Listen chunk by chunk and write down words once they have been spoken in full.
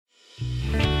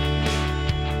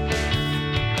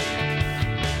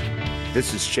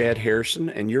This is Chad Harrison,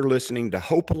 and you're listening to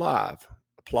Hope Alive,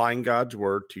 applying God's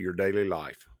Word to your daily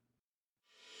life.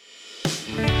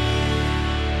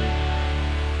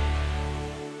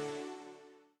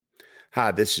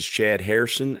 Hi, this is Chad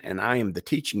Harrison, and I am the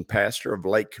teaching pastor of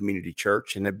Lake Community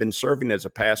Church and have been serving as a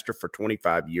pastor for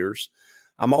 25 years.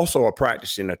 I'm also a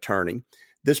practicing attorney.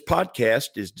 This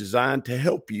podcast is designed to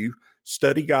help you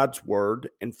study God's Word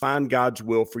and find God's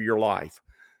will for your life.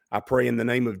 I pray in the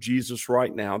name of Jesus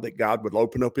right now that God would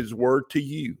open up His Word to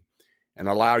you and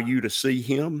allow you to see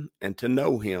Him and to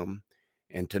know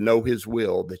His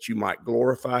will, that you might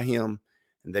glorify Him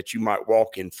and that you might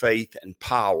walk in faith and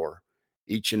power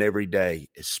each and every day,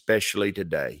 especially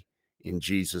today, in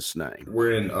Jesus' name.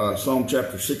 We're in Psalm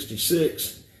chapter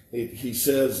 66. He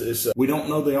says, we don't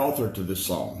know the author to this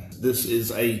song. This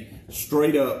is a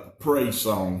straight up praise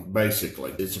song,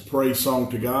 basically. It's a praise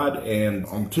song to God. And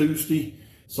on Tuesday,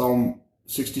 Psalm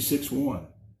 66:1,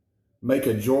 make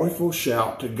a joyful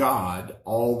shout to God,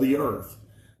 all the earth.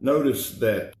 Notice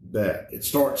that it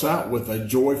starts out with a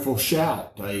joyful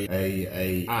shout.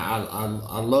 I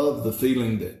love the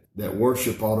feeling that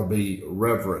worship ought to be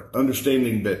reverent.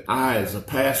 Understanding that I, as a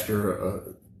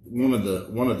pastor, one of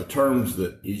the terms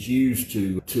that is used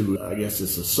to I guess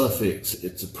it's a suffix,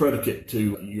 it's a predicate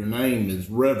to your name, is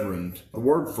reverend. The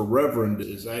word for reverend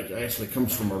is actually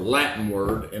comes from a Latin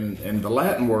word, and the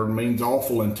Latin word means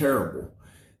awful and terrible.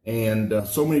 And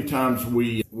so many times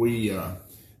we're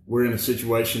in a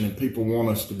situation and people want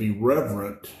us to be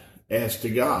reverent as to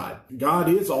God. God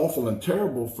is awful and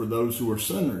terrible for those who are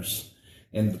sinners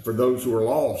and for those who are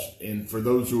lost and for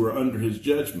those who are under His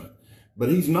judgment. But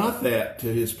He's not that to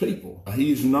His people.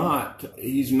 He's not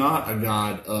a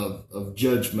God of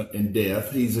judgment and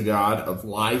death. He's a God of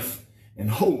life and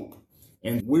hope.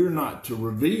 And we're not to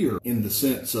revere in the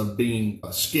sense of being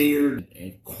scared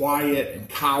and quiet and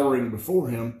cowering before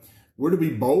Him. We're to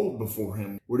be bold before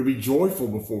Him. We're to be joyful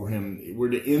before Him. We're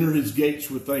to enter His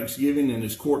gates with thanksgiving and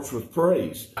His courts with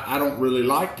praise. I don't really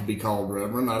like to be called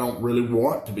reverend. I don't really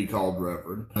want to be called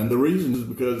reverend. And the reason is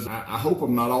because I hope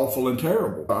I'm not awful and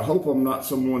terrible. I hope I'm not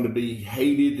someone to be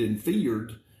hated and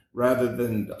feared rather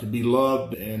than to be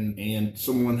loved and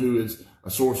someone who is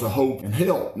a source of hope and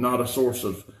help, not a source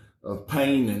of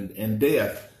pain and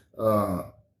death.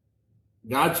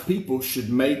 God's people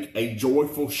should make a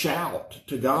joyful shout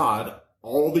to God,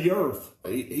 all the earth.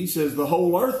 He says the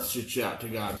whole earth should shout to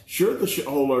God. Sure, the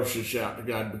whole earth should shout to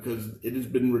God because it has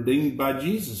been redeemed by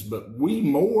Jesus, but we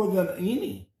more than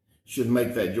any should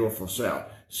make that joyful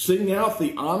shout. Sing out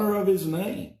the honor of His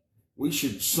name. We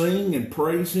should sing and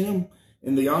praise Him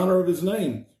in the honor of His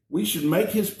name. We should make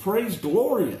His praise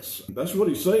glorious. That's what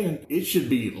He's saying. It should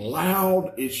be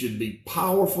loud. It should be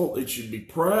powerful. It should be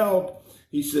proud.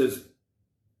 He says,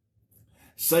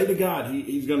 say to God,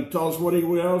 He's going to tell us what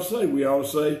we ought to say. We ought to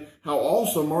say, how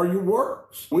awesome are your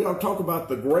works. We ought to talk about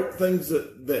the great things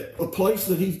that the place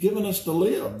that He's given us to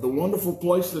live, the wonderful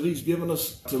place that He's given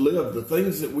us to live, the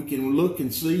things that we can look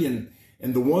and see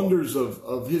and the wonders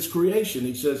of His creation.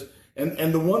 He says,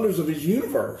 and the wonders of His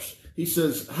universe. He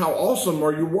says, how awesome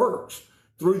are your works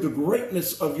through the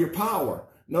greatness of your power.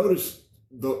 Notice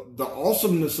the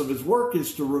awesomeness of His work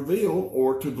is to reveal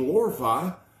or to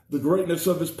glorify the greatness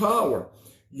of His power.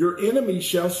 Your enemies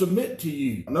shall submit to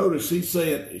you. Notice He's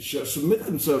saying, shall submit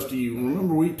themselves to you.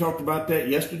 Remember, we talked about that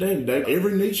yesterday and today.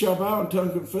 Every knee shall bow and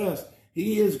tongue confess.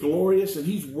 He is glorious and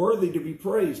He's worthy to be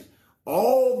praised.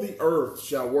 All the earth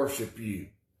shall worship you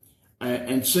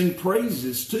and sing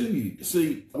praises to you.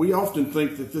 See, we often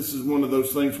think that this is one of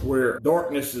those things where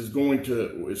darkness it's going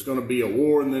to be a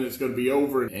war and then it's going to be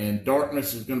over and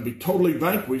darkness is going to be totally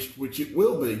vanquished, which it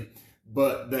will be,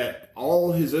 but that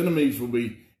all His enemies will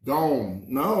be gone.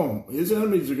 No, His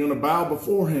enemies are going to bow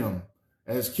before Him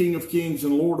as King of Kings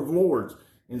and Lord of Lords.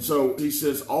 And so He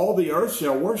says, all the earth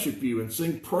shall worship you and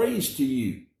sing praise to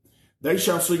you. They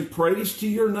shall sing praise to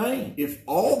your name. If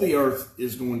all the earth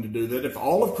is going to do that, if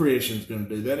all of creation is going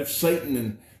to do that, if Satan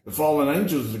and the fallen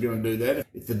angels are going to do that,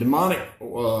 if the demonic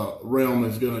realm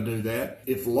is going to do that,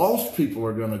 if lost people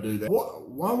are going to do that,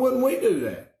 why wouldn't we do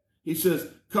that? He says,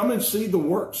 come and see the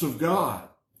works of God.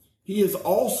 He is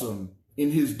awesome in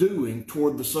His doing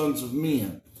toward the sons of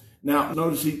men. Now,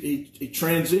 notice he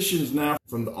transitions now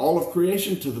from all of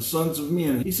creation to the sons of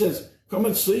men. He says, come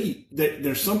and see that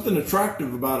there's something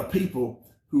attractive about a people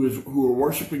who are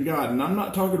worshiping God. And I'm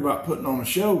not talking about putting on a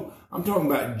show. I'm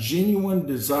talking about genuine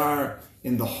desire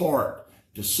in the heart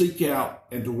to seek out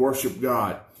and to worship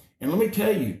God. And let me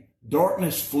tell you,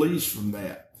 darkness flees from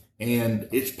that. And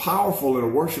it's powerful in a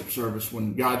worship service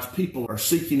when God's people are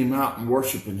seeking Him out and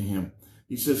worshiping Him.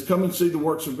 He says, come and see the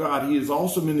works of God. He is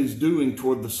awesome in His doing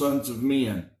toward the sons of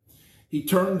men. he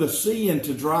turned the sea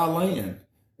into dry land.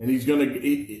 And he's going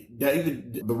to,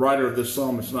 David, the writer of this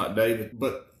psalm, it's not David,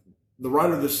 but the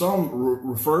writer of the psalm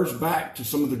refers back to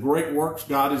some of the great works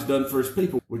God has done for his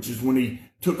people, which is when he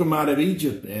took them out of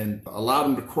Egypt and allowed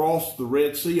them to cross the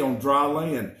Red Sea on dry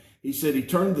land. He said he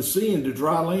turned the sea into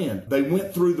dry land. They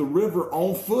went through the river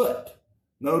on foot.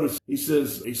 Notice he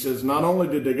says not only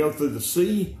did they go through the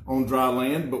sea on dry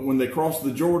land, but when they crossed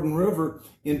the Jordan River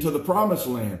into the promised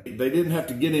land, they didn't have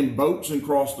to get in boats and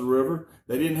cross the river.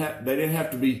 They didn't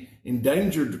have to be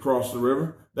endangered to cross the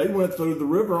river. They went through the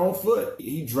river on foot.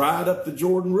 He dried up the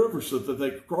Jordan River so that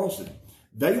they could cross it.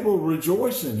 They will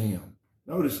rejoice in him.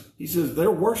 Notice he says they're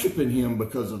worshiping him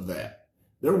because of that.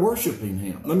 They're worshiping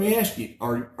him. Let me ask you,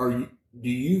 do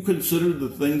you consider the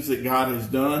things that God has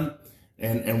done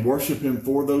and worship him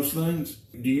for those things?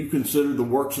 Do you consider the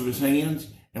works of his hands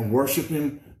and worship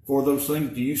him for those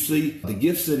things? Do you see the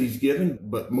gifts that he's given,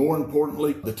 but more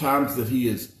importantly, the times that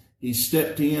he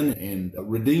stepped in and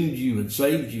redeemed you and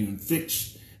saved you and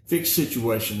fixed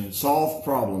situations and solved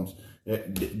problems?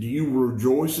 Do you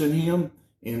rejoice in him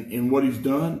in what he's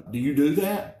done? Do you do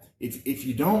that? If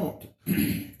you don't,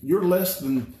 you're less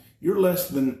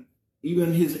than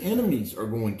even his enemies are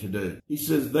going to do. He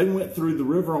says they went through the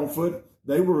river on foot.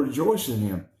 They will rejoice in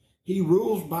him. He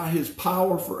rules by his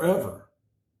power forever.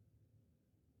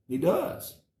 He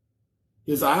does.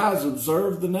 His eyes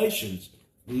observe the nations.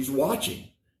 He's watching.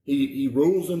 He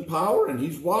rules in power and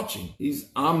he's watching.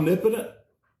 He's omnipotent.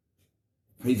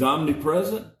 He's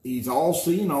omnipresent. He's all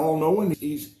seeing, all knowing.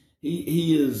 He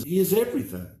is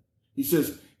everything. He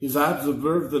says his eyes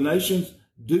observe the nations.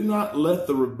 Do not let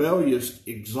the rebellious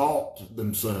exalt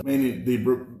themselves. Meaning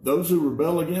those who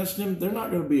rebel against him, they're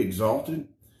not going to be exalted.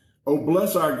 Oh,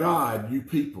 bless our God, you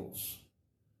peoples.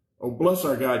 Oh, bless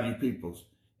our God, you peoples.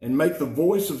 And make the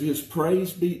voice of his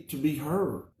praise to be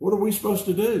heard. What are we supposed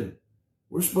to do?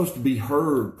 We're supposed to be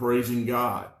heard praising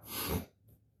God.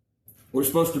 We're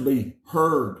supposed to be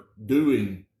heard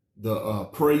doing the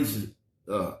praise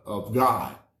of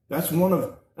God. That's one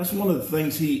of the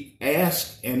things he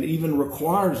asks and even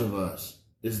requires of us,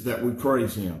 is that we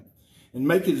praise him and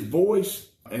make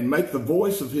the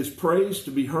voice of his praise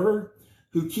to be heard,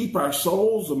 who keep our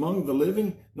souls among the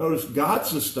living. Notice God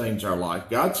sustains our life.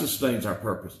 God sustains our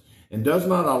purpose and does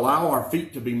not allow our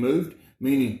feet to be moved,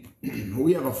 meaning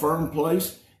we have a firm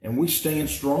place and we stand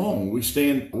strong. We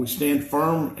stand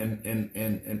firm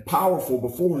and powerful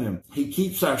before him. He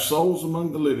keeps our souls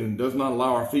among the living, does not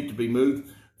allow our feet to be moved.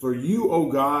 For you,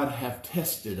 O God, have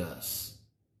tested us.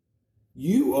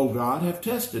 You, O God, have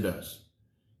tested us.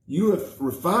 You have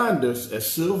refined us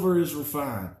as silver is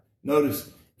refined. Notice,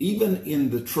 even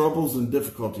in the troubles and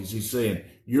difficulties, he's saying,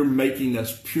 you're making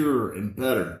us pure and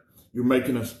better. You're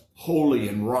making us holy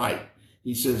and right.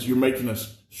 He says, you're making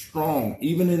us strong,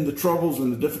 even in the troubles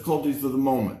and the difficulties of the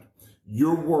moment.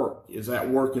 Your work is at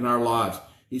work in our lives.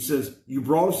 He says, you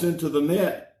brought us into the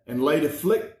net and laid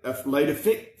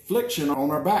affliction on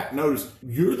our back. Notice,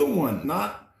 you're the one,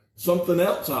 not something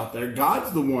else out there.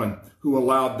 God's the one who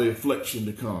allowed the affliction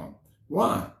to come.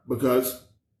 Why? Because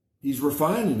he's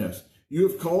refining us. You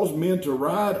have caused men to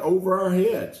ride over our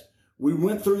heads. We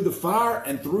went through the fire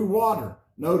and through water.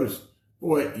 Notice,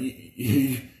 boy,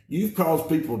 you've caused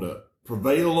people to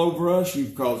prevail over us.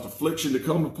 You've caused affliction to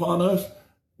come upon us.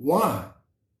 Why?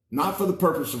 Not for the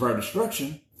purpose of our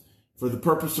destruction, for the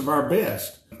purpose of our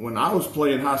best. When I was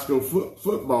playing high school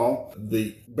football,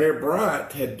 the Bear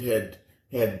Bryant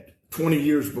had 20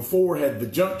 years before had the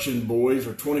Junction Boys,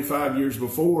 or 25 years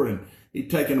before, and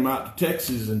he'd taken them out to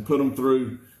Texas and put them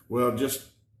through, well, just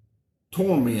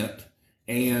torment.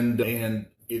 And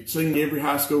it seemed every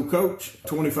high school coach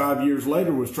 25 years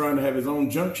later was trying to have his own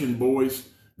Junction Boys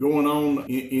going on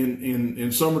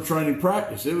in summer training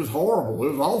practice. It was horrible.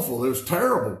 It was awful. It was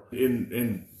terrible.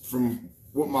 And from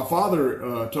what my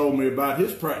father told me about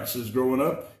his practices growing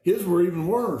up, his were even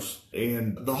worse.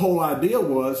 And the whole idea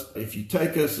was, if you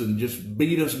take us and just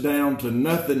beat us down to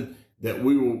nothing, that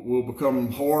we will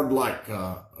become hard like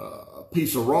a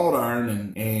piece of wrought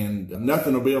iron, and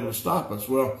nothing will be able to stop us.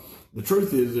 Well, the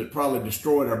truth is it probably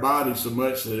destroyed our bodies so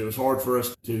much that it was hard for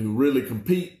us to really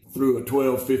compete through a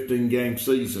 12, 15 game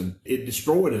season. It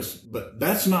destroyed us. But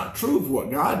that's not true of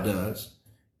what God does.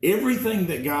 Everything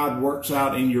that God works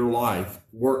out in your life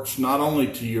works not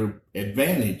only to your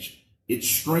advantage, it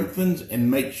strengthens and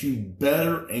makes you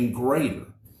better and greater.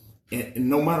 And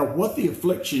no matter what the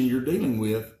affliction you're dealing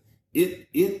with,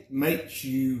 it makes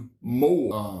you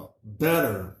more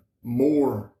better,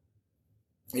 more.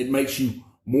 It makes you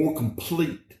more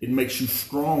complete. It makes you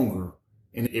stronger,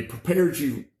 and it prepares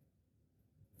you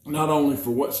not only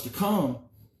for what's to come,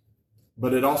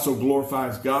 but it also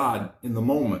glorifies God in the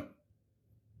moment.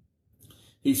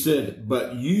 He said,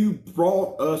 but you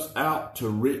brought us out to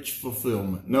rich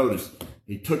fulfillment. Notice,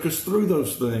 he took us through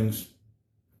those things,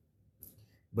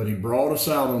 but he brought us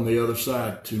out on the other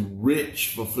side to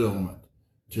rich fulfillment,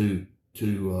 to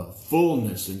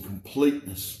fullness and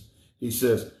completeness. He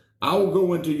says, I will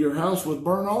go into your house with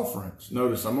burnt offerings.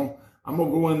 Notice, I'm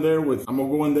gonna go in there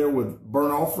with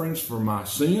burnt offerings for my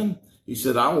sin. He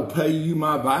said, I will pay you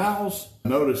my vows.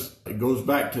 Notice, it goes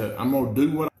back to, I'm going to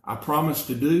do what I promised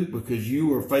to do because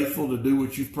you are faithful to do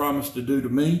what you've promised to do to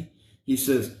me. He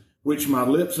says, which my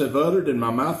lips have uttered and my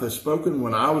mouth has spoken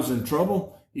when I was in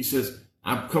trouble. He says,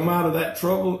 I've come out of that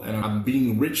trouble and I'm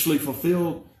being richly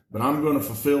fulfilled, but I'm going to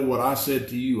fulfill what I said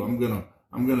to you. I'm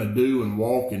going to do and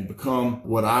walk and become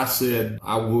what I said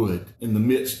I would in the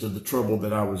midst of the trouble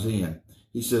that I was in.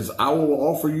 He says, I will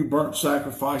offer you burnt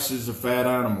sacrifices of fat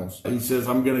animals. He says,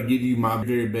 I'm going to give you my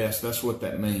very best. That's what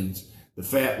that means. The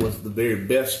fat was the very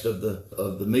best of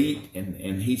the meat.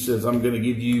 And he says, I'm going to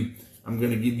give you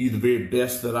the very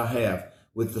best that I have.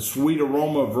 With the sweet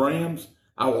aroma of rams,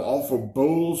 I will offer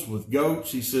bulls with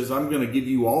goats. He says, I'm going to give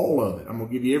you all of it. I'm going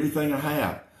to give you everything I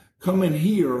have. Come and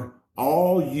hear,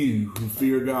 all you who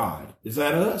fear God. Is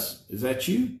that us? Is that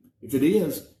you? If it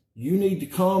is, you need to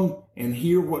come and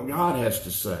hear what God has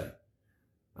to say.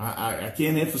 I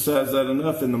can't emphasize that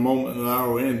enough in the moment that I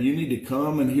we're in. You need to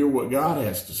come and hear what God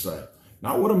has to say.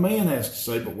 Not what a man has to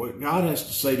say, but what God has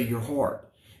to say to your heart.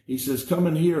 He says, come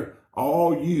and hear,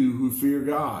 all you who fear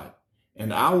God,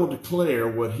 and I will declare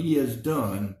what he has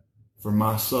done for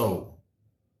my soul.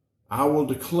 I will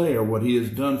declare what he has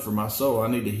done for my soul. I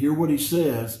need to hear what he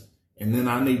says, and then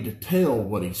I need to tell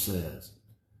what he says.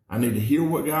 I need to hear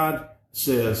what God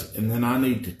says, and then I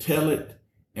need to tell it,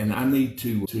 and I need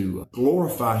to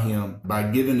glorify him by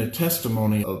giving a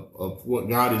testimony of what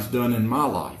God has done in my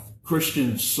life.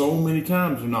 Christians so many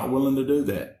times are not willing to do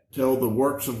that. Tell the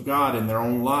works of God in their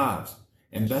own lives.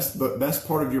 And that's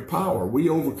part of your power. We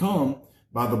overcome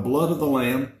by the blood of the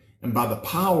Lamb and by the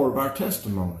power of our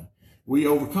testimony. We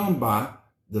overcome by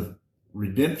the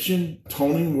redemptive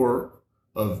atoning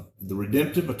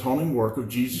work of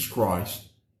Jesus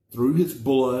Christ through his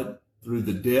blood, through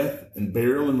the death and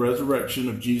burial and resurrection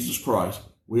of Jesus Christ.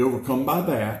 We overcome by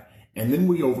that, and then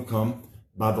we overcome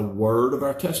by the word of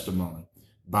our testimony,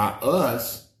 by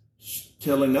us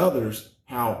telling others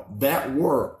how that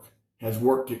work has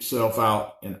worked itself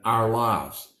out in our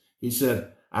lives. He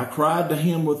said, I cried to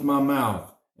him with my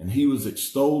mouth, and he was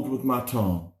extolled with my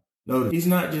tongue. Notice, he's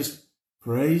not just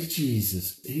praise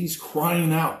Jesus. He's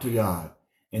crying out to God,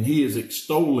 and he is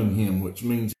extolling him, which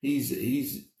means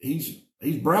he's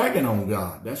bragging on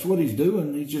God. That's what he's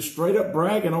doing. He's just straight up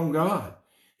bragging on God.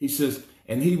 He says,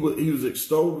 and he was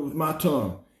extolled with my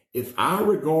tongue. If I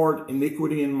regard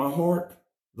iniquity in my heart,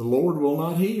 the Lord will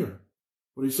not hear.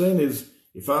 What he's saying is,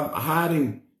 if I'm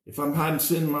hiding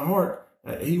sin in my heart,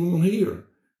 he won't hear.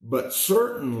 But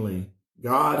certainly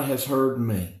God has heard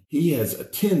me. He has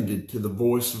attended to the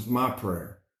voice of my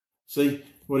prayer. See,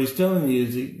 what he's telling you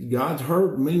is God's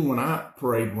heard me when I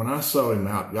prayed, when I sought him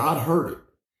out. God heard it,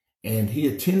 and he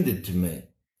attended to me,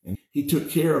 and he took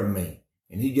care of me,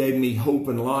 and he gave me hope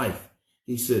and life.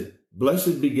 He said,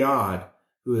 blessed be God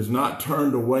who has not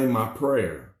turned away my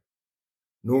prayer,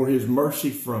 nor his mercy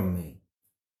from me.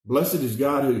 Blessed is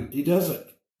God who, he doesn't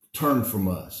turn from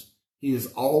us. He is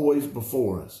always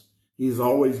before us. He has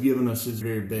always given us his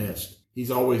very best. He's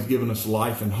always given us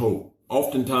life and hope.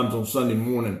 Oftentimes on Sunday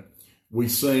morning, we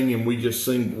sing and we just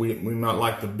sing. We might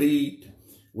like the beat.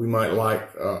 We might like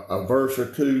a verse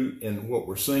or two in what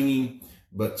we're singing,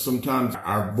 but sometimes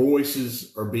our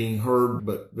voices are being heard,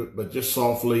 but just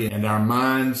softly, and our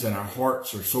minds and our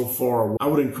hearts are so far away. I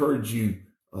would encourage you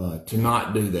to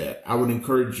not do that. I would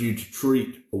encourage you to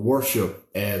treat worship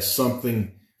as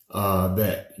something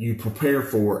that you prepare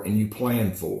for and you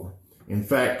plan for. In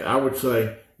fact, I would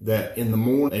say that in the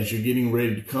morning, as you're getting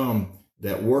ready to come,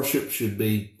 that worship should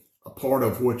be a part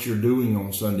of what you're doing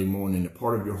on Sunday morning, a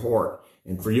part of your heart.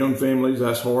 And for young families,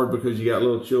 that's hard because you got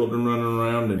little children running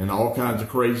around and all kinds of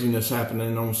craziness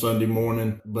happening on Sunday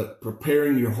morning. But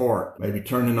preparing your heart, maybe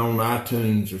turning on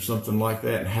iTunes or something like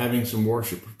that and having some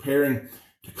worship, preparing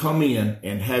to come in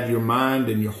and have your mind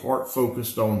and your heart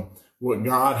focused on what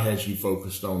God has you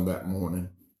focused on that morning.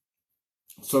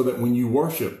 So that when you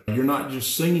worship, you're not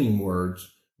just singing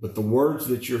words, but the words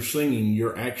that you're singing,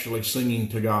 you're actually singing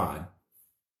to God.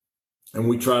 And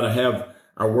we try to have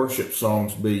our worship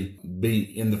songs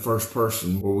be in the first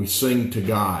person, where we sing to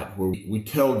God, where we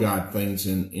tell God things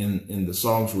in the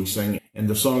songs we sing. And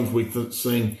the songs we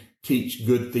sing teach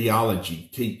good theology,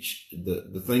 teach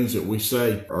the things that we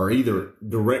say are either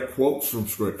direct quotes from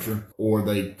Scripture or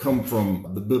they come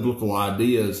from the biblical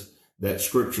ideas that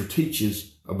Scripture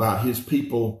teaches about his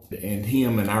people and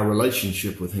him and our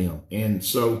relationship with him. And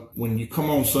so when you come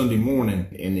on Sunday morning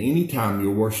and anytime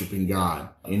you're worshiping God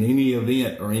in any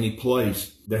event or any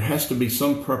place, there has to be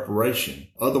some preparation.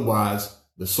 Otherwise,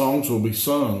 the songs will be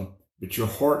sung, but your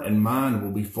heart and mind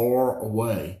will be far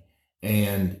away,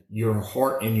 and your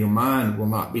heart and your mind will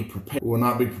not be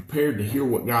prepared to hear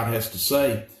what God has to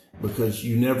say, because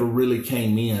you never really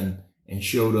came in and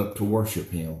showed up to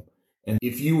worship him. And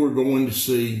if you were going to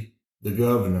see the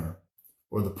governor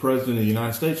or the president of the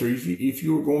United States, or if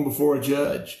you were going before a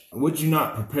judge, would you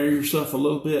not prepare yourself a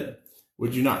little bit?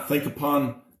 Would you not think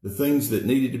upon the things that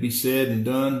needed to be said and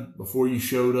done before you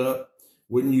showed up?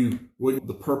 Wouldn't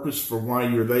the purpose for why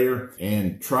you're there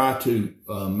and try to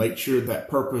make sure that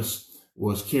purpose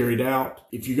was carried out?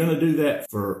 If you're going to do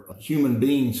that for human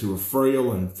beings who are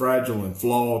frail and fragile and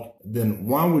flawed, then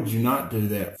why would you not do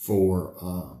that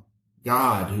for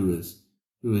God, who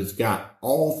has got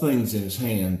all things in his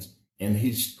hands, and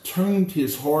he's turned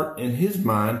his heart and his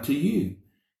mind to you.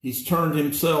 He's turned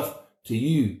himself to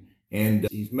you, and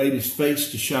he's made his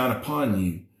face to shine upon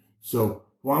you. So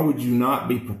why would you not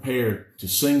be prepared to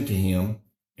sing to him,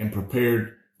 and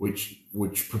prepared, which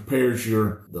prepares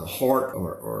the heart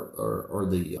or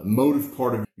the motive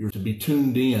part of you to be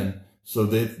tuned in, so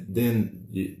that then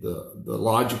the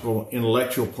logical,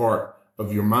 intellectual part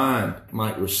of your mind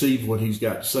might receive what he's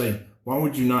got to say. Why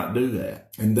would you not do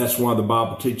that? And that's why the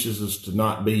Bible teaches us to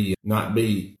not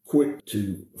be quick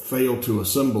to fail to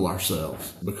assemble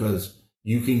ourselves, because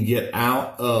you can get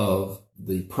out of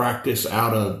the practice,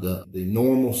 out of the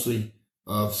normalcy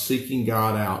of seeking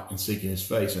God out and seeking his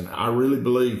face. And I really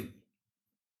believe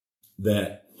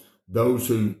that those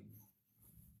who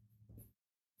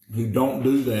don't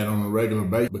do that on a regular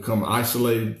basis become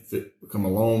isolated, become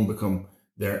alone,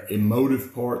 their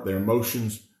emotive part, their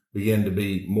emotions begin to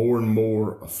be more and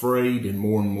more afraid and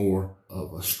more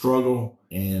of a struggle.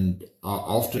 And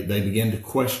often they begin to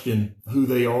question who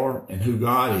they are and who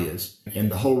God is.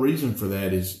 And the whole reason for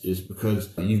that is because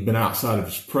you've been outside of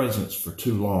his presence for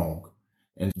too long.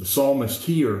 And the psalmist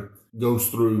here goes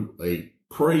through a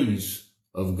praise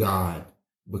of God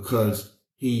because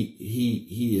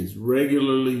he is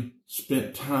regularly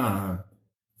spent time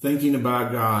thinking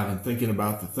about God and thinking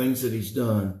about the things that he's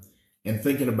done and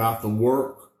thinking about the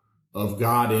work of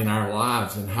God in our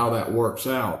lives and how that works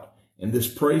out. And this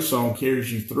praise song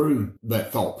carries you through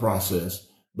that thought process.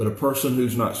 But a person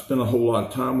who's not spent a whole lot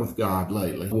of time with God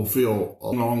lately will feel a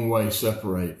long way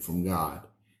separated from God.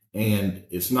 And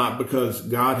it's not because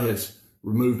God has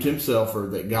removed himself or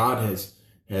that God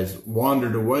has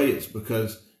wandered away. It's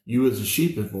because you as a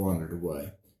sheep have wandered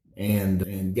away.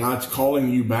 And God's calling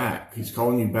you back. He's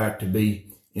calling you back to be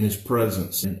in his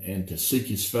presence and to seek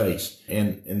his face.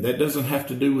 And that doesn't have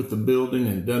to do with the building,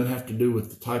 and it doesn't have to do with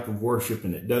the type of worship,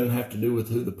 and it doesn't have to do with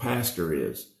who the pastor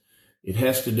is. It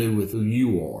has to do with who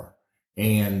you are.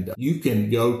 And you can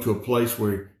go to a place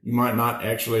where you might not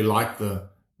actually like the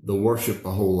worship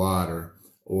a whole lot,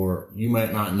 or you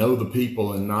might not know the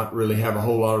people and not really have a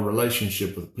whole lot of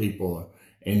relationship with people.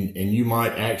 And you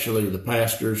might actually, the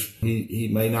pastors, he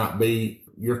may not be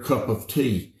your cup of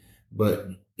tea, but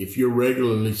if you're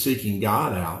regularly seeking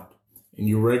God out and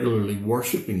you're regularly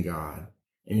worshiping God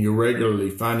and you're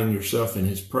regularly finding yourself in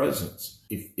his presence,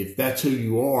 if that's who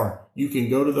you are, you can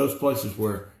go to those places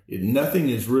where nothing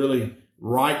is really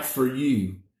right for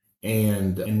you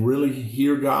and really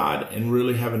hear God and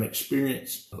really have an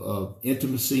experience of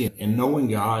intimacy and knowing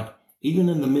God, even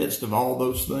in the midst of all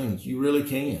those things. You really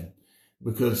can.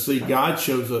 Because, see, God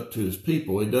shows up to his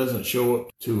people. He doesn't show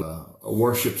up to a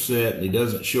worship set, and he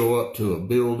doesn't show up to a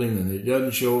building, and he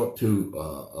doesn't show up to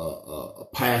a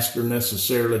pastor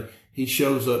necessarily. He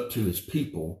shows up to his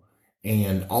people,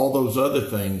 and all those other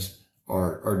things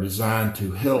are designed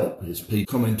to help his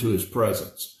people come into his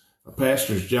presence. A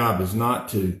pastor's job is not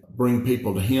to bring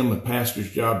people to him. A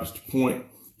pastor's job is to point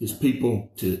his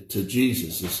people to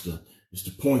Jesus, is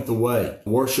to point the way.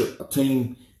 Worship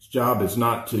team job is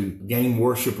not to gain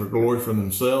worship or glory for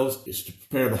themselves. It's to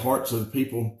prepare the hearts of the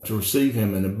people to receive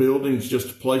him. And a building is just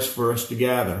a place for us to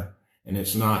gather. And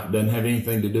doesn't have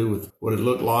anything to do with what it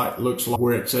looks like,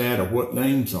 where it's at, or what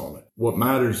name's on it. What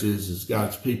matters is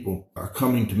God's people are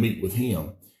coming to meet with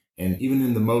him. And even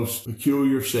in the most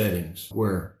peculiar settings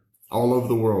where all over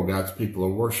the world, God's people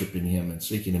are worshiping him and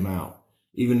seeking him out.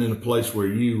 Even in a place where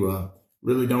you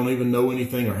really don't even know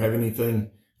anything or have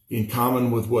anything in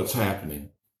common with what's happening,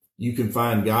 you can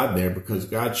find God there because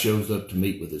God shows up to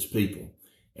meet with his people.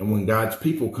 And when God's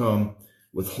people come,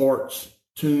 with hearts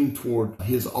tuned toward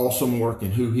his awesome work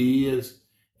and who he is,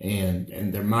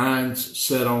 and their minds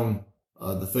set on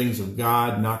the things of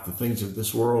God, not the things of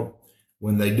this world.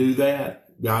 When they do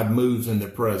that, God moves in their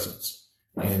presence.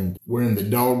 And we're in the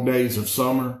dog days of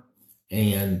summer,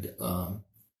 and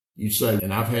you say,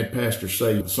 and I've had pastors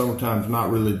say, summertime's not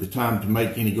really the time to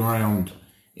make any ground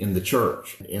in the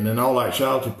church. And in all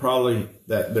actuality, probably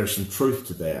that there's some truth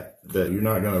to that you're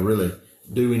not going to really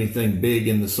do anything big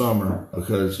in the summer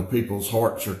because people's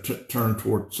hearts are turned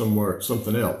toward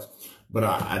something else. But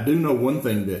I do know one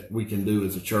thing that we can do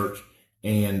as a church,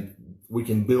 and we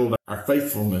can build our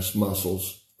faithfulness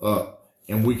muscles up,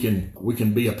 and we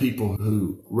can be a people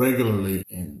who regularly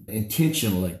and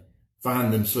intentionally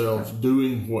find themselves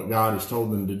doing what God has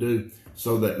told them to do,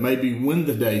 so that maybe when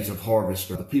the days of harvest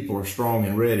the people are strong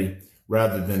and ready,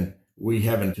 rather than we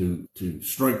having to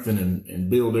strengthen and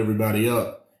build everybody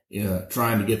up,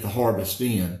 trying to get the harvest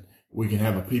in, we can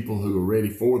have a people who are ready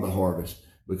for the harvest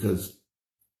because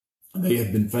they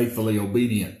have been faithfully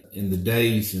obedient in the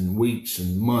days and weeks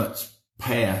and months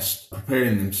past,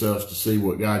 preparing themselves to see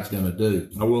what God's going to do.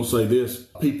 I will say this,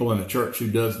 people in a church who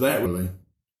does that really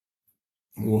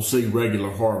will see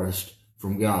regular harvest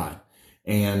from God.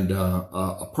 And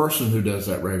a person who does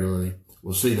that regularly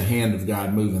will see the hand of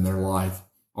God move in their life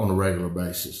on a regular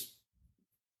basis.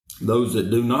 Those that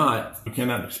do not, we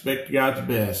cannot expect God's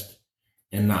best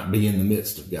and not be in the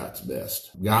midst of God's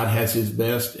best. God has his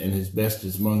best, and his best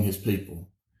is among his people.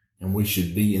 And we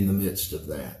should be in the midst of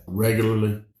that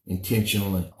regularly,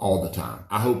 intentionally, all the time.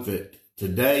 I hope that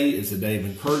today is a day of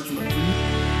encouragement for you.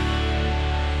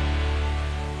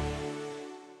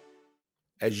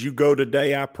 As you go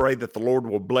today, I pray that the Lord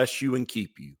will bless you and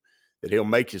keep you, that he'll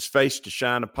make his face to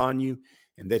shine upon you,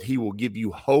 and that he will give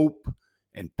you hope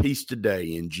and peace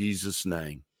today in Jesus'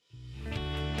 name.